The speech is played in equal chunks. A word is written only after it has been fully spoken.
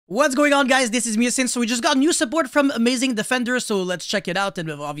What's going on, guys? This is Miasin. So we just got new support from Amazing Defender, so let's check it out. And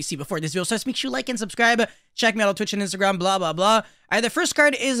obviously, before this video starts, make sure you like and subscribe. Check me out on Twitch and Instagram, blah, blah, blah. Alright, the first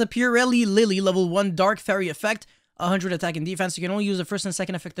card is a Purelli Lily, level 1 Dark Fairy effect. 100 attack and defense. You can only use the first and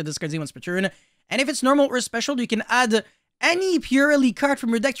second effect of this card once per turn. And if it's normal or special, you can add any Purelli card from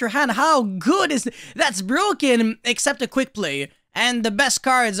your deck to your hand. How good is that's broken, except a quick play. And the best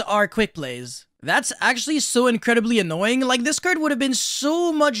cards are quick plays. That's actually so incredibly annoying. Like, this card would have been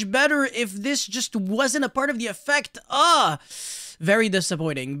so much better if this just wasn't a part of the effect. Very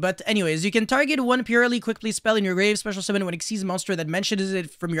disappointing. But anyways, you can target one Purely quick play spell in your grave, special summon when it sees a monster that mentions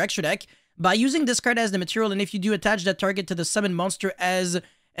it from your extra deck by using this card as the material, and if you do, attach that target to the summon monster as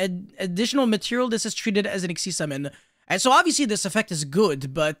additional material. This is treated as an Xyz summon. And so obviously this effect is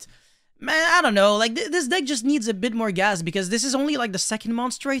good, but man, I don't know, like, this deck just needs a bit more gas, because this is only, like, the second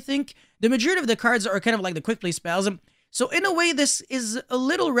monster, I think. The majority of the cards are kind of like the quick play spells. So, in a way, this is a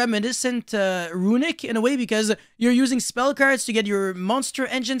little reminiscent Runic, in a way, because you're using spell cards to get your monster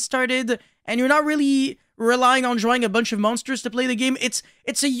engine started, and you're not really relying on drawing a bunch of monsters to play the game. It's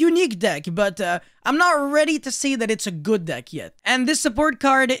a unique deck, but I'm not ready to say that it's a good deck yet. And this support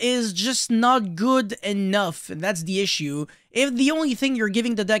card is just not good enough, and that's the issue. If the only thing you're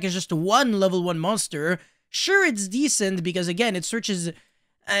giving the deck is just one level 1 monster, sure, it's decent, because again, it searches...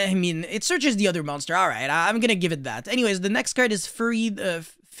 it searches the other monster. Alright, I'm gonna give it that. Anyways, the next card is Fury, the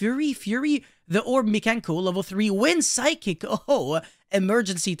Orb Mekanko, level 3, Wind Psychic. Oh,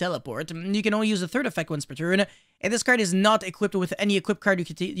 emergency teleport. You can only use a third effect once per turn, and this card is not equipped with any equipped card.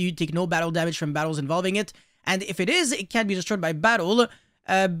 You take no battle damage from battles involving it, and if it is, it can be destroyed by battle.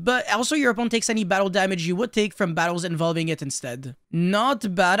 But also your opponent takes any battle damage you would take from battles involving it instead.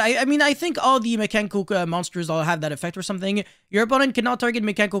 Not bad. I mean, I think all the Mekanko monsters all have that effect or something. Your opponent cannot target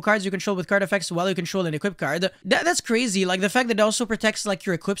Mekanko cards you control with card effects while you control an equipped card. That's crazy. Like, the fact that it also protects, like,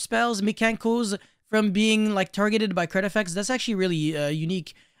 your equipped spells, Mekankos, from being, like, targeted by card effects, that's actually really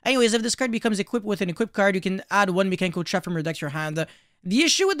unique. Anyways, if this card becomes equipped with an equipped card, you can add one Mekanko trap from your deck to your hand. The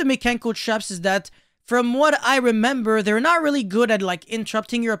issue with the Mekanko traps is that, from what I remember, they're not really good at, like,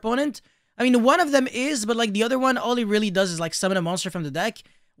 interrupting your opponent. I mean, one of them is, but, like, the other one, all it really does is, like, summon a monster from the deck,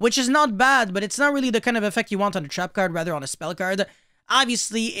 which is not bad, but it's not really the kind of effect you want on a trap card, rather on a spell card.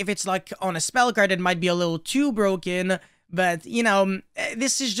 Obviously, if it's, like, on a spell card, it might be a little too broken, but, you know,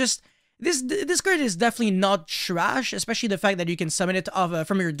 this is just... This card is definitely not trash, especially the fact that you can summon it off,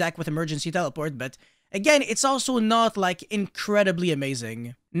 from your deck with emergency teleport, but... again, it's also not, like, incredibly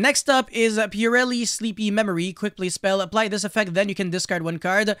amazing. Next up is Purelli Sleepy Memory, quick play spell. Apply this effect, then you can discard one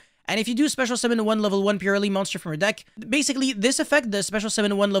card. And if you do special summon one level 1 Purelli monster from your deck, basically, this effect, the special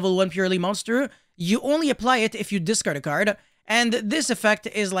summon one level 1 Purelli monster, you only apply it if you discard a card. And this effect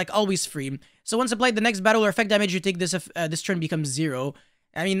is, like, always free. So once applied, the next battle or effect damage you take this turn becomes 0.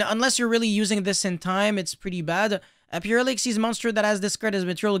 I mean, unless you're really using this in time, it's pretty bad. A Purelli Xyz monster that has this card as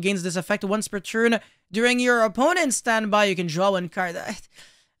material gains this effect once per turn. During your opponent's standby, you can draw one card.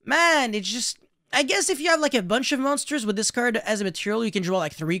 Man, it's just... I guess if you have, like, a bunch of monsters with this card as a material, you can draw,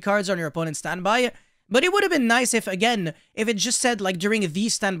 like, 3 cards on your opponent's standby. But it would have been nice if, again, if it just said, like, during the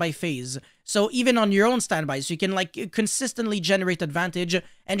standby phase. So even on your own standby, so you can, like, consistently generate advantage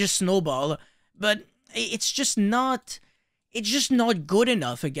and just snowball. But it's just not... it's just not good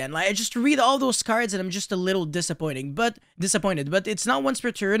enough again. Like, I just read all those cards and I'm just a little disappointed. But it's not once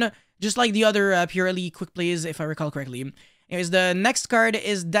per turn, just like the other Purely quick plays, if I recall correctly. Anyways, the next card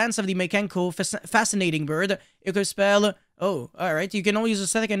is Dance of the Mekanko, Fascinating Bird. You could spell... oh, alright. You can only use a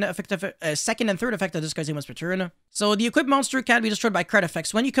second and third effect of this card once per turn. So the equipped monster can be destroyed by card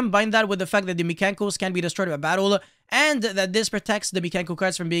effects. When you combine that with the fact that the Mekankos can be destroyed by battle, and that this protects the Mekanko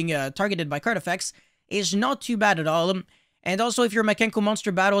cards from being targeted by card effects, is not too bad at all. And also, if your Mekanko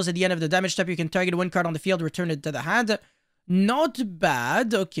monster battles at the end of the damage step, you can target one card on the field, return it to the hand. Not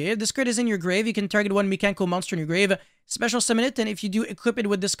bad. Okay, if this card is in your grave, you can target one Mekanko monster in your grave, special summon it, and if you do equip it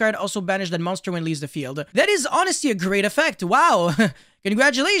with this card, also banish that monster when it leaves the field. That is honestly a great effect. Wow.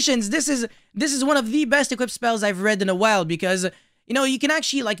 Congratulations. This is one of the best equipped spells I've read in a while, because... you know, you can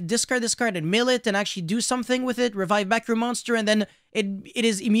actually, like, discard this card and mill it and actually do something with it, revive back your monster, and then it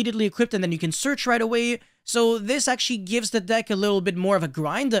is immediately equipped, and then you can search right away. So this actually gives the deck a little bit more of a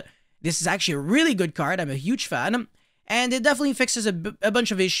grind. This is actually a really good card. I'm a huge fan. And it definitely fixes a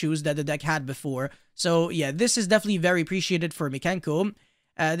bunch of issues that the deck had before. So yeah, this is definitely very appreciated for Mekanko.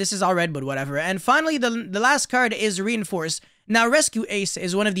 This is all red, but whatever. And finally, the last card is Reinforce. Now, Rescue Ace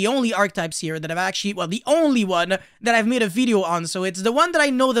is one of the only archetypes here that I've actually... well, the only one that I've made a video on. So it's the one that I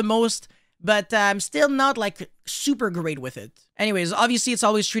know the most. but I'm still not like super great with it. Anyways, obviously it's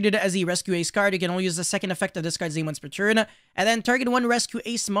always treated as a Rescue Ace card. You can only use the second effect of this card's name once per turn, and then target one Rescue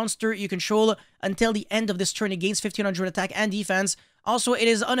Ace monster you control until the end of this turn. It gains 1500 attack and defense. Also, it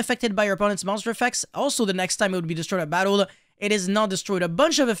is unaffected by your opponent's monster effects. Also, the next time it would be destroyed at battle, it is not destroyed. A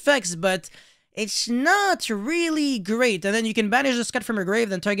bunch of effects, but it's not really great. And then you can banish this card from your grave,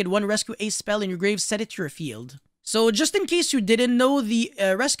 then target one Rescue Ace spell in your grave, set it to your field. So just in case you didn't know, the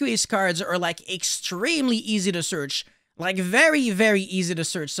Rescue Ace cards are like extremely easy to search. Like very, very easy to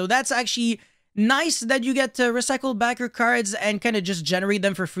search. So that's actually nice that you get to recycle back your cards and kind of just generate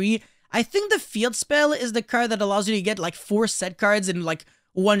them for free. I think the field spell is the card that allows you to get like 4 set cards in like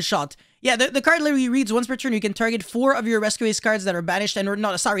one shot. Yeah, the card literally reads once per turn you can target 4 of your Rescue Ace cards that are banished and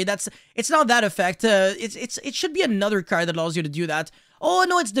no, sorry, it's not that effect. It should be another card that allows you to do that. Oh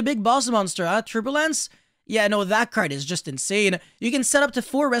no, it's the big boss monster, huh? Turbulence? Yeah, no, that card is just insane. You can set up to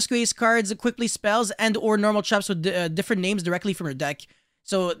 4 Rescue Ace cards, quickly spells, and or normal traps with different names directly from your deck.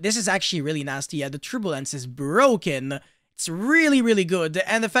 So this is actually really nasty. Yeah, the Turbulence is broken. It's really, really good.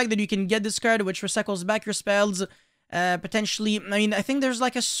 And the fact that you can get this card, which recycles back your spells, potentially, I mean, I think there's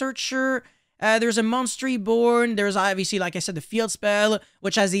like a Searcher, there's a Monster Reborn, there's obviously, like I said, the field spell,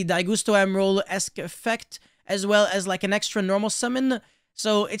 which has the Daigusto Emerald-esque effect, as well as like an extra normal summon.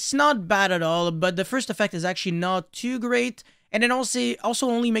 So it's not bad at all, but the first effect is actually not too great. And it also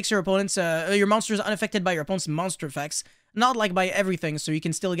only makes your opponents, your monsters unaffected by your opponent's monster effects, not like by everything, so you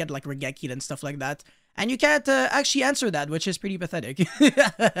can still get like Regeki and stuff like that. And you can't actually answer that, which is pretty pathetic.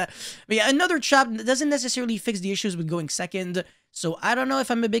 But yeah, another trap doesn't necessarily fix the issues with going second, so I don't know if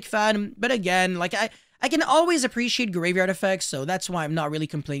I'm a big fan. But again, like I can always appreciate graveyard effects, so that's why I'm not really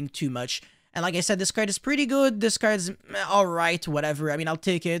complaining too much. And like I said, this card is pretty good. This card's alright, whatever. I mean, I'll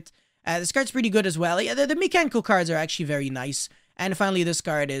take it. This card's pretty good as well. Yeah, the mechanical cards are actually very nice. And finally, this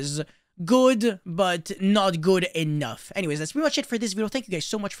card is good, but not good enough. Anyways, that's pretty much it for this video. Thank you guys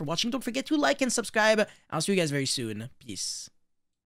so much for watching. Don't forget to like and subscribe. I'll see you guys very soon. Peace.